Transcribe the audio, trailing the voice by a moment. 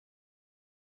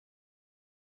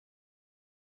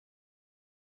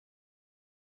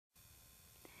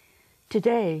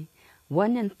Today,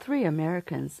 1 in 3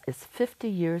 Americans is 50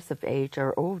 years of age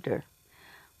or older.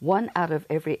 1 out of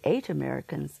every 8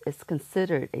 Americans is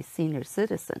considered a senior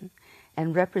citizen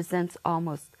and represents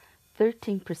almost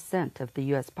 13% of the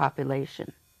U.S.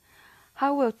 population.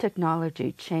 How will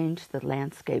technology change the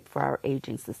landscape for our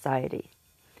aging society?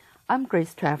 I'm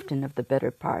Grace Trafton of The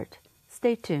Better Part.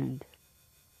 Stay tuned.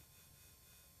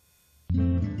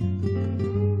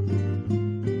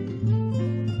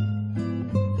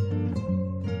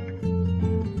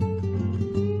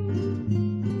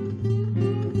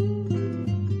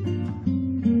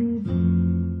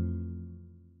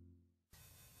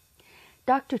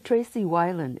 Dr. Tracey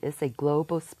Wilen is a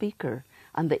global speaker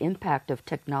on the impact of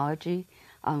technology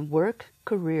on work,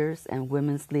 careers, and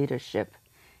women's leadership,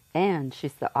 and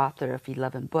she's the author of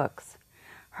 11 books.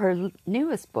 Her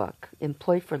newest book,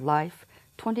 Employed for Life,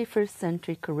 21st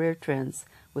Century Career Trends,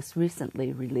 was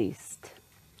recently released.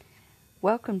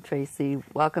 Welcome, Tracey.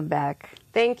 Welcome back.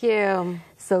 Thank you.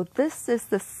 So this is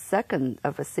the second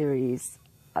of a series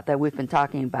that we've been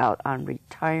talking about on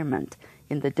retirement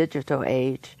in the digital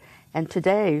age. And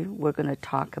today we're going to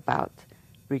talk about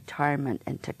retirement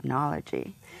and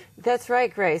technology. That's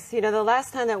right, Grace. You know, the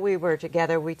last time that we were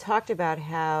together, we talked about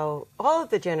how all of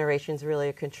the generations really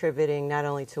are contributing not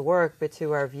only to work, but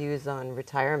to our views on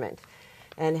retirement.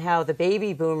 And how the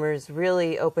baby boomers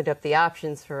really opened up the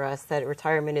options for us that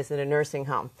retirement isn't a nursing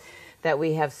home. That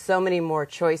we have so many more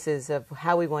choices of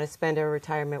how we want to spend our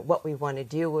retirement, what we want to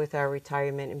do with our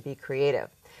retirement, and be creative.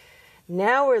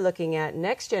 Now we're looking at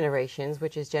next generations,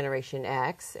 which is Generation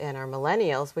X, and our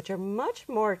millennials, which are much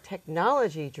more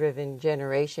technology-driven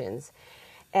generations.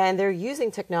 And they're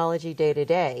using technology day to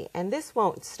day. And this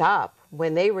won't stop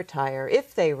when they retire,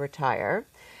 if they retire.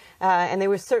 And they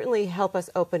will certainly help us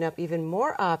open up even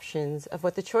more options of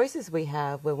what the choices we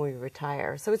have when we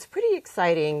retire. So it's pretty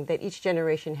exciting that each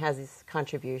generation has its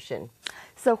contribution.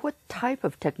 So what type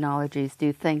of technologies do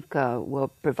you think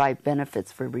will provide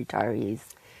benefits for retirees?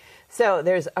 So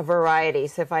there's a variety.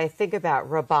 So if I think about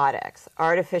robotics,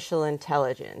 artificial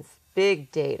intelligence, big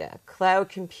data, cloud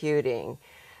computing,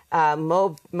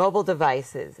 mobile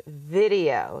devices,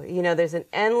 video, you know, there's an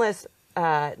endless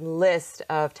list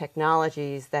of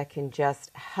technologies that can just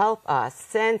help us,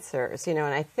 sensors, you know,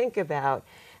 and I think about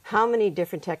how many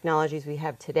different technologies we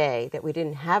have today that we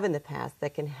didn't have in the past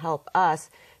that can help us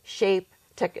shape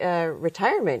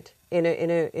retirement in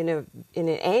an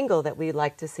angle that we'd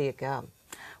like to see it go.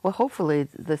 Well, hopefully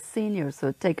the seniors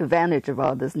will take advantage of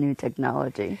all this new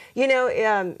technology. You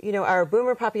know, our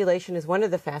boomer population is one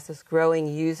of the fastest growing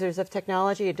users of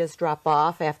technology. It does drop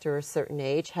off after a certain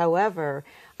age. However,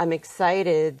 I'm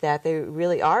excited that they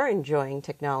really are enjoying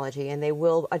technology and they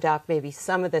will adopt maybe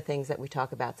some of the things that we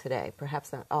talk about today,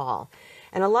 perhaps not all.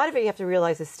 And a lot of it you have to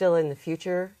realize is still in the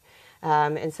future.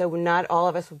 And so not all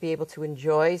of us will be able to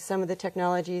enjoy some of the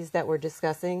technologies that we're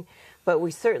discussing, but we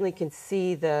certainly can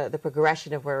see the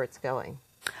progression of where it's going.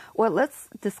 Well, let's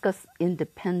discuss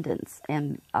independence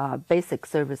and basic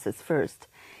services first.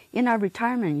 In our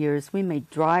retirement years, we may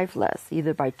drive less,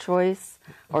 either by choice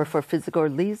or for physical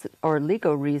or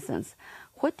legal reasons.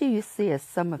 What do you see as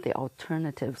some of the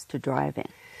alternatives to driving?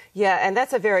 Yeah, and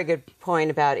that's a very good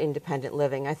point about independent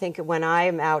living. I think when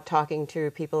I'm out talking to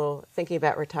people thinking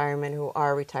about retirement who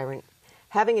are retiring,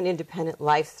 having an independent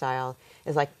lifestyle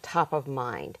is like top of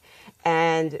mind.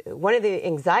 And one of the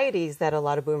anxieties that a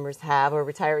lot of boomers have or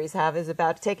retirees have is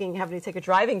about having to take a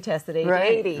driving test at age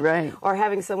 80. Right. Or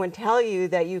having someone tell you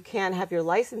that you can't have your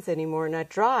license anymore and not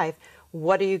drive.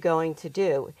 What are you going to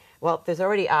do? Well, there's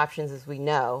already options, as we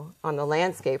know, on the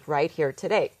landscape right here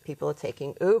today. People are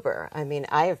taking Uber. I mean,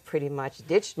 I have pretty much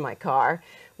ditched my car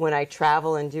when I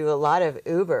travel and do a lot of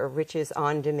Uber, which is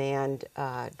on-demand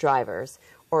drivers,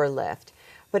 or Lyft.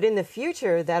 But in the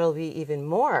future, that'll be even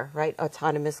more, right?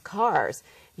 Autonomous cars.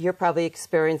 You're probably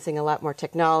experiencing a lot more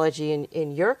technology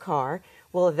in your car.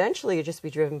 Well, eventually you'll just be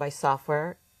driven by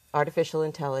software, artificial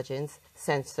intelligence,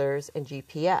 sensors, and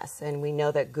GPS. And we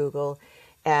know that Google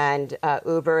and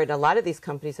Uber and a lot of these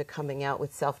companies are coming out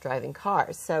with self-driving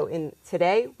cars. So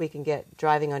today, we can get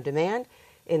driving on demand.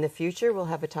 In the future, we'll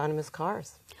have autonomous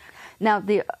cars. Now,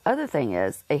 the other thing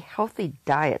is a healthy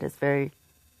diet is very,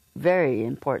 very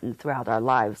important throughout our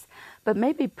lives, but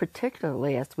maybe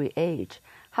particularly as we age.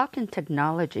 How can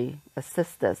technology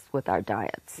assist us with our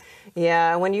diets?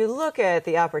 Yeah, when you look at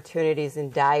the opportunities in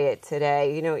diet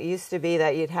today, you know, it used to be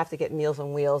that you'd have to get Meals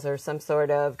on Wheels or some sort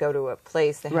of go to a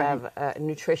place to have a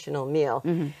nutritional meal.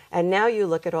 Mm-hmm. And now you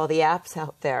look at all the apps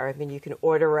out there. I mean, you can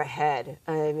order ahead.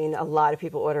 I mean, a lot of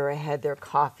people order ahead their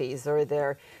coffees or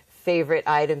their favorite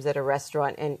items at a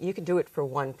restaurant, and you can do it for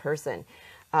one person.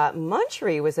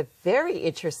 Munchery was a very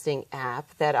interesting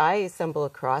app that I stumbled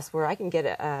across where I can get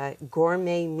a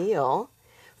gourmet meal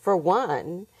for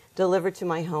one delivered to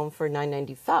my home for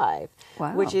 $9.95,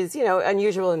 wow. which is, you know,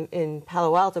 unusual in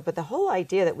Palo Alto. But the whole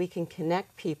idea that we can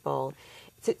connect people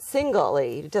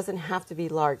singly, it doesn't have to be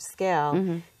large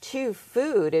scale, to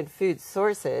food and food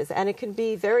sources, and it can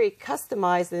be very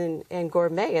customized and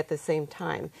gourmet at the same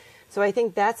time. So I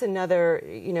think that's another,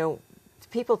 you know,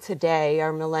 people today,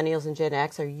 our millennials and Gen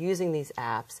X, are using these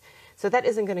apps. So that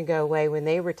isn't going to go away when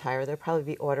they retire. They'll probably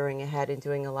be ordering ahead and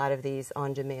doing a lot of these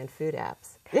on-demand food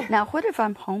apps. Now, what if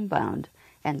I'm homebound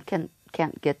and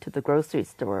can't get to the grocery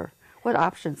store? What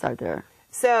options are there?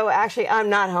 So actually, I'm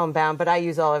not homebound, but I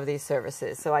use all of these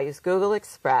services. So I use Google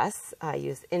Express. I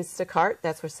use Instacart.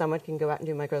 That's where someone can go out and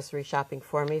do my grocery shopping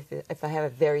for me if I have a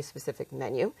very specific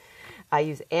menu. I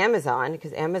use Amazon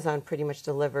because Amazon pretty much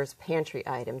delivers pantry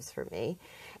items for me.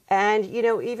 And, you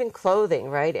know, even clothing,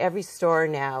 right? Every store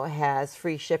now has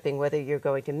free shipping, whether you're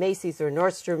going to Macy's or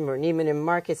Nordstrom or Neiman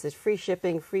Marcus, there's free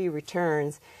shipping, free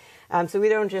returns. So we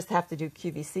don't just have to do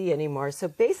QVC anymore. So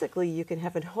basically, you can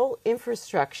have a whole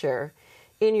infrastructure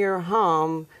in your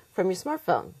home from your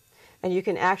smartphone. And you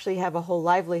can actually have a whole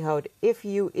livelihood if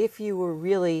you were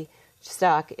really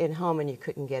stuck in home and you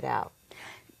couldn't get out.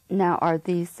 Now, are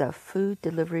these food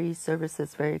delivery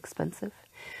services very expensive?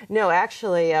 No,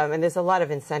 actually, and there's a lot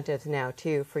of incentives now,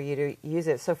 too, for you to use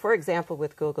it. So, for example,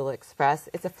 with Google Express,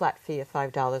 it's a flat fee of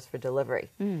 $5 for delivery.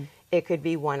 It could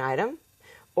be one item,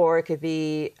 or it could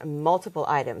be multiple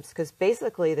items, because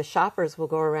basically the shoppers will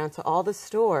go around to all the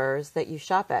stores that you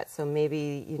shop at. So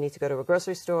maybe you need to go to a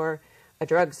grocery store, a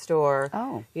drugstore,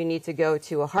 you need to go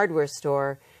to a hardware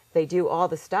store. They do all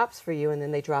the stops for you, and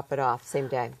then they drop it off same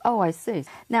day. Oh, I see.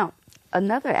 Now,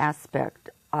 another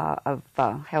aspect of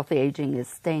healthy aging is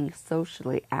staying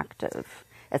socially active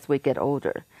as we get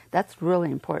older. That's really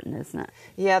important, isn't it?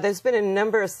 Yeah, there's been a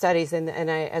number of studies, and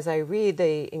as I read,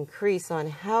 they increase on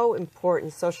how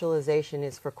important socialization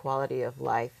is for quality of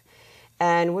life.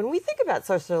 And when we think about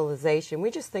socialization, we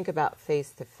just think about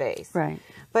face-to-face. Right.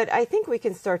 But I think we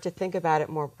can start to think about it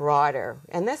more broader.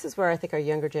 And this is where I think our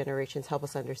younger generations help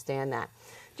us understand that.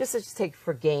 Just to take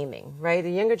for gaming, right? The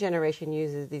younger generation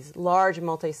uses these large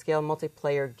multi-scale,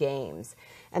 multiplayer games.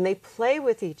 And they play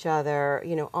with each other,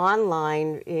 you know,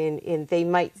 online. They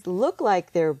might look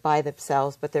like they're by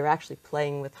themselves, but they're actually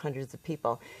playing with hundreds of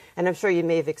people. And I'm sure you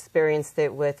may have experienced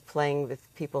it with playing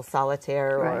with people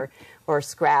solitaire or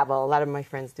Scrabble. A lot of my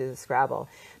friends do the Scrabble.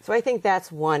 So I think that's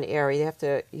one area. You have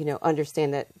to, you know,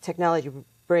 understand that technology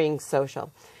brings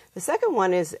social. The second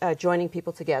one is joining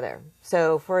people together.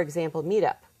 So, for example,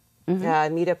 Meetup.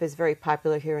 Meetup is very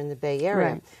popular here in the Bay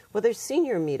Area. Right. Well, there's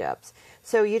senior meetups.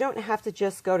 So you don't have to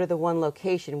just go to the one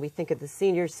location. We think of the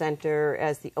senior center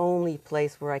as the only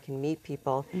place where I can meet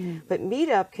people. But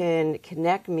Meetup can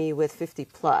connect me with 50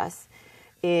 plus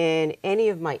in any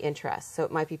of my interests. So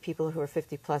it might be people who are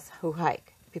 50 plus who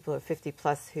hike, people who are 50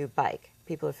 plus who bike,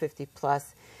 people who are 50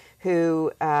 plus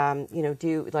who you know,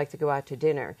 do like to go out to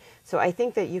dinner. So I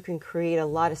think that you can create a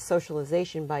lot of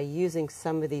socialization by using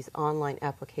some of these online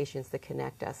applications that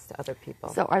connect us to other people.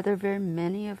 So are there very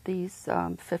many of these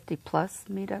 50-plus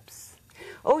meetups?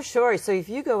 Oh, sure. So if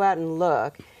you go out and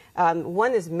look,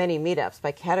 one, there's many meetups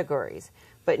by categories,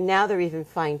 but now they're even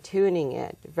fine-tuning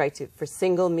it, right, for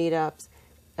single meetups,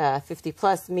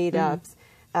 50-plus meetups,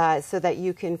 so that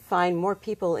you can find more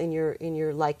people in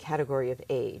your like category of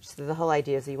age. So the whole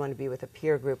idea is that you want to be with a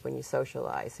peer group when you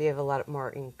socialize, so you have a lot more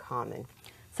in common.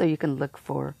 So you can look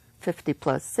for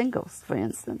 50-plus singles, for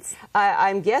instance.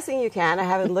 I'm guessing you can. I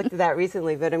haven't looked at that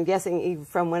recently, but I'm guessing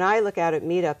from when I look out at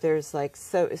Meetup, there's like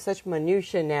such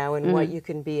minutia now in what you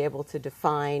can be able to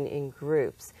define in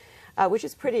groups, which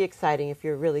is pretty exciting if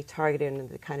you're really targeted on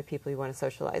the kind of people you want to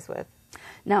socialize with.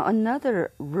 Now,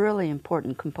 another really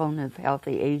important component of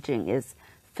healthy aging is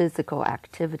physical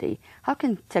activity. How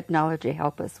can technology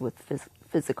help us with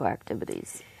physical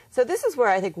activities? So this is where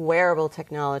I think wearable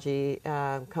technology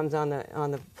comes on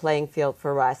the playing field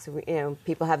for us. You know,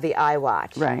 people have the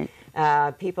iWatch.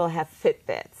 Right. People have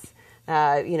Fitbits.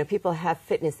 You know, people have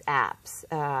fitness apps.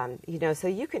 You know, so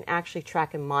you can actually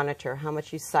track and monitor how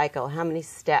much you cycle, how many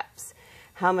steps,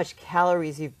 how much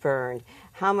calories you've burned,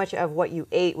 how much of what you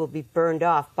ate will be burned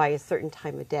off by a certain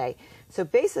time of day. So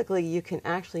basically, you can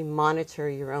actually monitor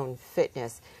your own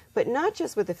fitness, but not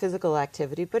just with the physical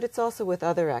activity, but it's also with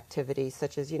other activities,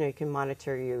 such as, you know, you can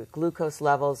monitor your glucose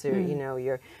levels, your, you know,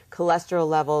 your cholesterol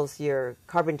levels, your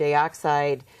carbon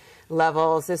dioxide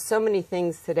levels. There's so many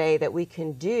things today that we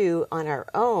can do on our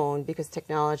own because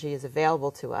technology is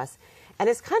available to us. And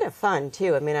it's kind of fun,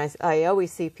 too. I mean, I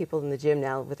always see people in the gym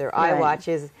now with their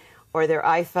iWatches or their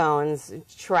iPhones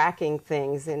tracking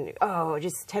things, and oh,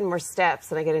 just 10 more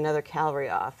steps and I get another calorie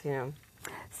off, you know.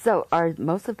 So are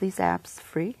most of these apps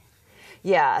free?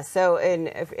 Yeah, so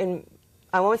in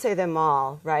I won't say them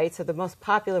all, right? So the most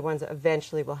popular ones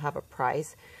eventually will have a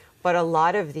price, but a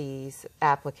lot of these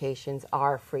applications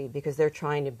are free because they're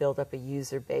trying to build up a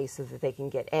user base so that they can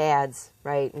get ads,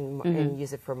 right, and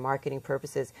use it for marketing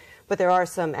purposes. But there are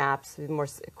some apps, more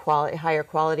higher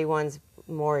quality ones,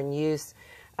 more in use,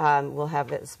 will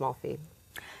have a small fee.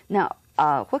 Now,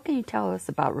 what can you tell us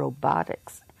about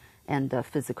robotics and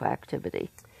physical activity?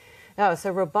 Oh,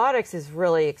 so robotics is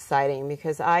really exciting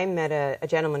because I met a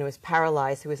gentleman who was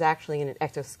paralyzed who was actually in an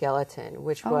exoskeleton,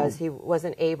 which was he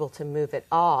wasn't able to move at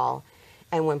all.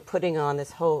 And when putting on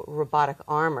this whole robotic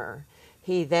armor,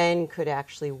 he then could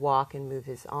actually walk and move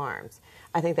his arms.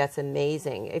 I think that's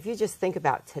amazing. If you just think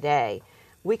about today,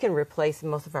 we can replace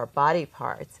most of our body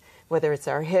parts, whether it's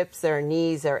our hips, our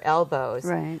knees, our elbows.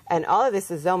 Right. And all of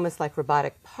this is almost like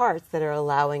robotic parts that are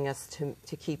allowing us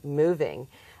to keep moving.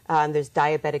 There's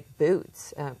diabetic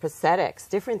boots, prosthetics,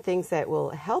 different things that will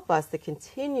help us to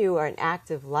continue an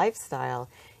active lifestyle,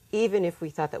 even if we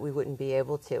thought that we wouldn't be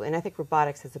able to. And I think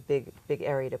robotics is a big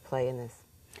area to play in this.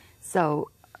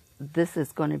 So this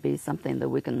is going to be something that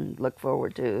we can look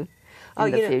forward to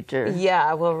in the future.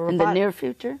 Yeah, well, in the near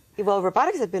future? Well,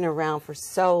 robotics have been around for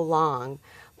so long.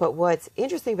 But what's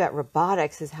interesting about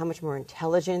robotics is how much more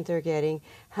intelligent they're getting,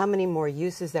 how many more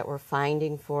uses that we're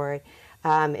finding for it.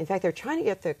 In fact, they're trying to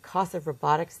get the cost of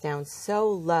robotics down so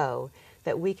low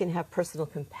that we can have personal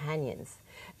companions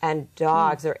and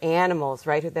dogs or animals,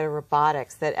 right, that are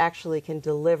robotics that actually can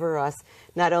deliver us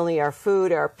not only our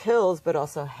food, our pills, but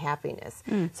also happiness.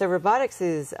 So robotics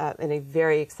is in a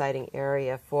very exciting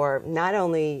area for not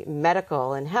only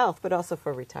medical and health, but also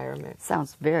for retirement.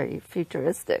 Sounds very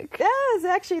futuristic. Yes,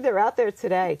 actually, they're out there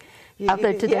today.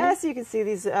 Today? Yes, you can see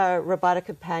these robotic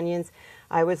companions.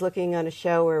 I was looking on a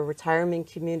show where a retirement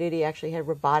community actually had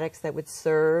robotics that would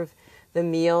serve the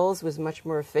meals, was much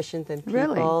more efficient than people.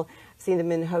 Really? I've seen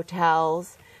them in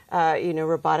hotels,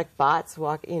 robotic bots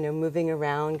moving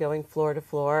around, going floor to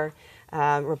floor.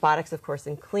 Robotics, of course,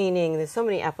 in cleaning. There's so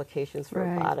many applications for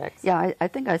robotics. Yeah, I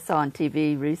think I saw on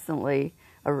TV recently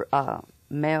a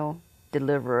mail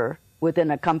deliverer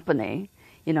within a company,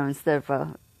 instead of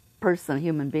a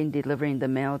human being delivering the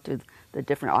mail to the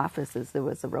different offices, there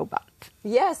was a robot.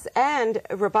 Yes, and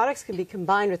robotics can be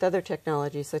combined with other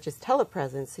technologies such as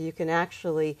telepresence, so you can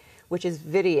actually, which is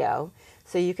video,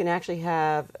 so you can actually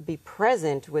be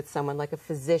present with someone, like a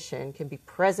physician can be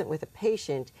present with a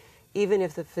patient, even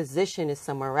if the physician is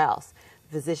somewhere else.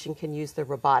 The physician can use the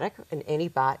robotic, any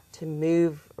bot, to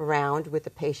move around with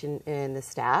the patient and the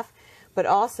staff, but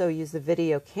also use the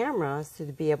video cameras to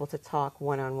be able to talk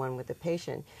one-on-one with the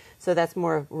patient. So that's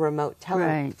more remote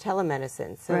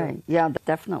telemedicine. So right, yeah,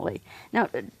 definitely. Now,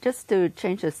 just to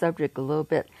change the subject a little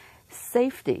bit,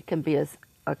 safety can be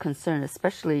a concern,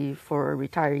 especially for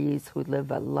retirees who live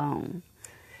alone.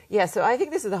 Yeah, so I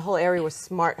think this is the whole area with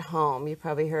smart home. You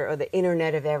probably heard, or the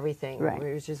Internet of Everything, right.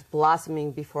 Where it's just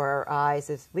blossoming before our eyes.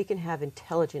 Is we can have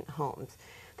intelligent homes.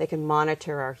 They can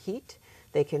monitor our heat.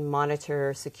 They can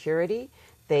monitor security.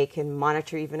 They can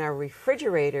monitor even our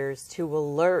refrigerators to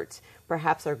alert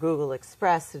perhaps our Google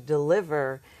Express to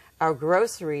deliver our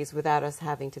groceries without us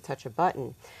having to touch a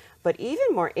button. But even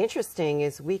more interesting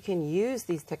is we can use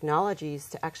these technologies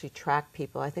to actually track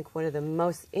people. I think one of the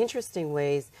most interesting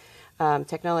ways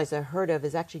technologies I've heard of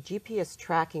is actually GPS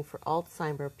tracking for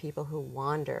Alzheimer people who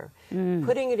wander.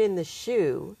 Putting it in the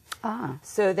shoe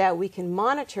so that we can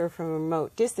monitor from a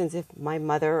remote distance if my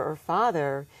mother or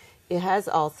father has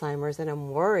Alzheimer's and I'm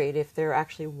worried if they're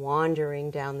actually wandering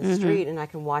down the street, and I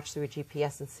can watch through a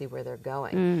GPS and see where they're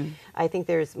going. I think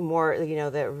there's more,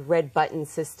 the red button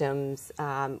systems.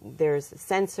 There's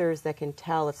sensors that can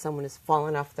tell if someone has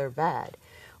fallen off their bed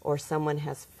or someone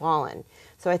has fallen.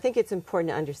 So I think it's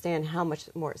important to understand how much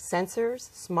more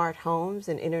sensors, smart homes,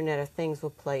 and Internet of Things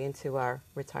will play into our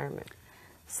retirement.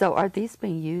 So are these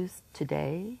being used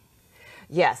today?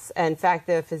 Yes. In fact,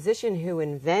 the physician who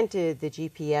invented the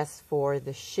GPS for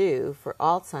the shoe for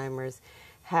Alzheimer's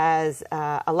has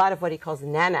a lot of what he calls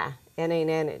NANA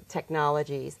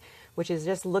technologies, which is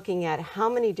just looking at how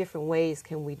many different ways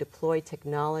can we deploy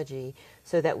technology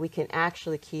so that we can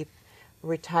actually keep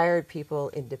retired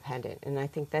people independent. And I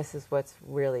think this is what's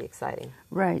really exciting.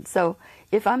 Right. So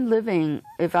if I'm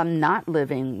not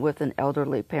living with an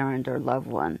elderly parent or loved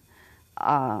one,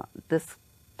 this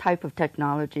type of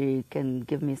technology can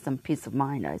give me some peace of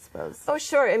mind, I suppose. Oh,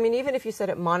 sure. I mean, even if you set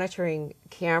up monitoring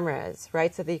cameras,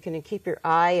 right, so that you can keep your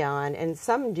eye on, and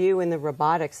some do in the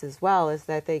robotics as well, is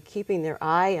that they're keeping their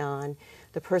eye on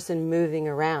the person moving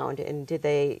around, and did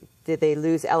they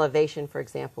lose elevation, for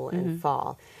example, and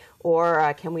fall?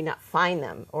 Or can we not find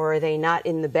them? Or are they not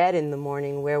in the bed in the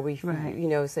morning where we, you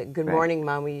know, say, good morning,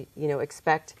 Mom, we, you know,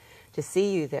 expect to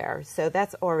see you there. So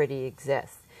that's already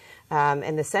exists.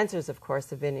 And the sensors, of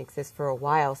course, have been exist for a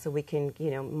while, so we can,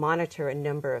 you know, monitor a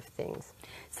number of things.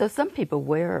 So some people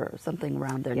wear something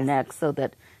around their neck so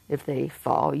that if they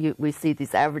fall, we see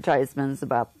these advertisements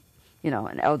about, you know,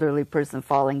 an elderly person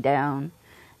falling down,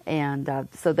 and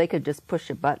so they could just push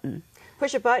a button.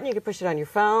 Push a button, you can push it on your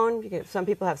phone. Some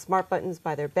people have smart buttons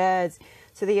by their beds.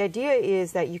 So the idea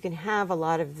is that you can have a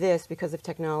lot of this because of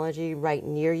technology right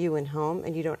near you in home,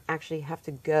 and you don't actually have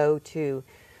to go to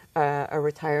a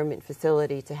retirement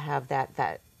facility to have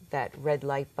that red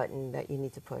light button that you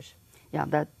need to push. Yeah,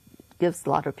 that gives a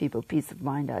lot of people peace of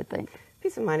mind, I think.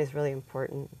 Peace of mind is really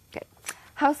important. Okay.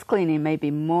 House cleaning may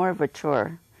be more of a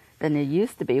chore than it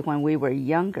used to be when we were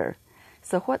younger.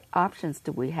 So what options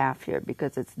do we have here?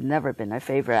 Because it's never been a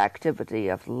favorite activity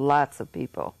of lots of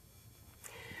people.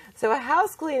 So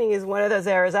house cleaning is one of those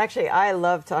areas. Actually, I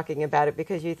love talking about it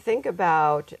because you think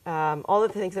about all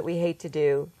of the things that we hate to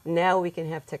do. Now we can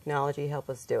have technology help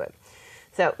us do it.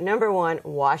 So number one,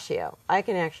 washio. I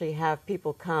can actually have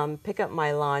people come pick up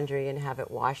my laundry and have it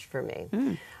washed for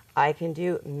me. I can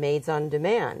do maids on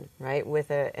demand, right? With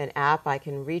an app, I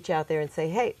can reach out there and say,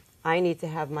 hey, I need to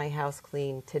have my house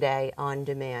cleaned today on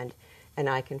demand, and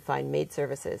I can find maid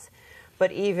services.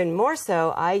 But even more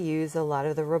so, I use a lot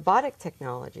of the robotic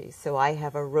technologies. So I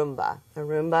have a Roomba. A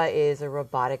Roomba is a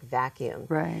robotic vacuum.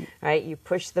 Right. Right? You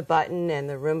push the button and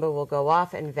the Roomba will go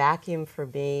off and vacuum for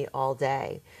me all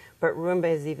day. But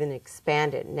Roomba has even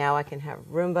expanded. Now I can have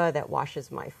Roomba that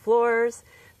washes my floors,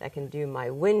 that can do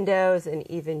my windows, and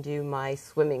even do my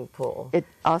swimming pool. It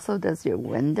also does your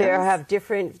windows? They have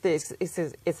different, it's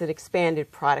an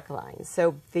expanded product line.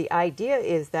 So the idea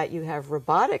is that you have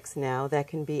robotics now that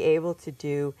can be able to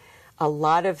do a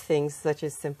lot of things such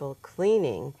as simple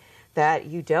cleaning that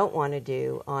you don't want to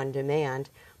do on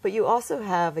demand. But you also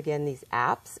have, again, these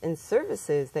apps and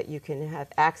services that you can have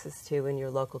access to in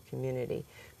your local community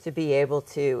to be able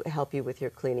to help you with your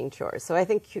cleaning chores. So I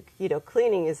think, you know,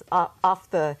 cleaning is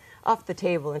off the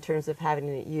table in terms of having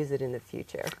to use it in the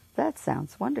future. That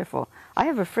sounds wonderful. I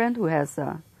have a friend who has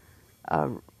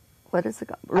what is it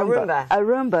called? Roomba. A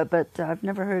Roomba, but I've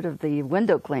never heard of the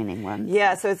window cleaning one.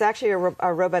 Yeah, so it's actually a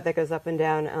robot that goes up and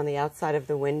down on the outside of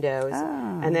the windows.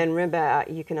 Oh. And then Roomba,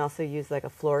 you can also use like a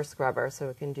floor scrubber, so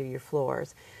it can do your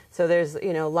floors. So there's,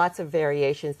 you know, lots of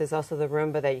variations. There's also the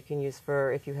Roomba that you can use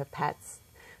for if you have pets.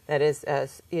 That is,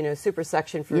 you know, super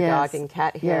suction for dog and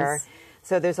cat hair. Yes.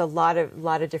 So there's a lot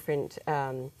of different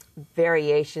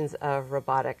variations of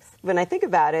robotics. When I think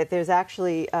about it, there's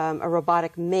actually a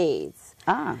robotic maids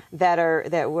that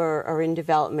are in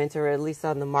development, or at least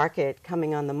on the market,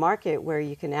 coming on the market, where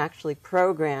you can actually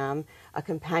program a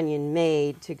companion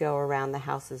maid to go around the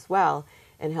house as well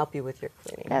and help you with your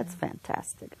cleaning. That's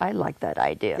fantastic. I like that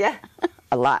idea. Yeah.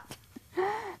 A lot.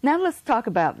 Now let's talk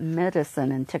about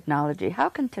medicine and technology. How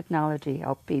can technology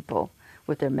help people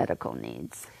with their medical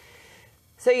needs?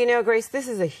 So, you know, Grace, this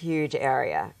is a huge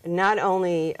area. Not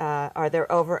only are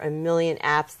there over 1 million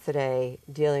apps today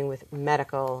dealing with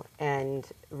medical and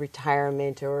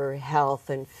retirement or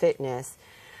health and fitness,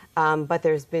 but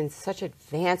there's been such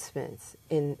advancements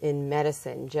in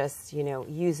medicine, just, you know,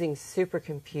 using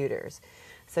supercomputers,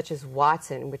 such as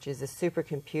Watson, which is a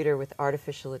supercomputer with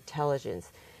artificial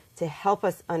intelligence, to help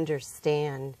us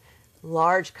understand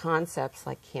large concepts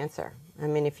like cancer. I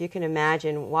mean, if you can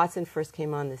imagine, Watson first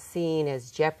came on the scene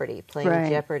as Jeopardy, playing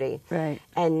Jeopardy. Right.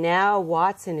 And now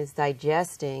Watson is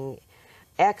digesting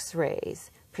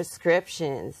x-rays,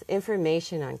 prescriptions,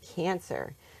 information on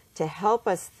cancer to help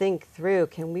us think through,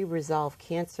 can we resolve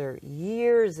cancer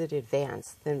years in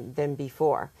advance than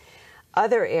before?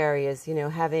 Other areas, you know,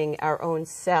 having our own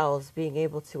cells being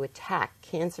able to attack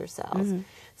cancer cells.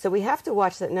 So we have to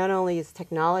watch that not only is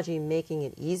technology making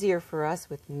it easier for us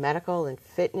with medical and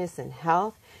fitness and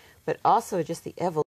health, but also just the evolution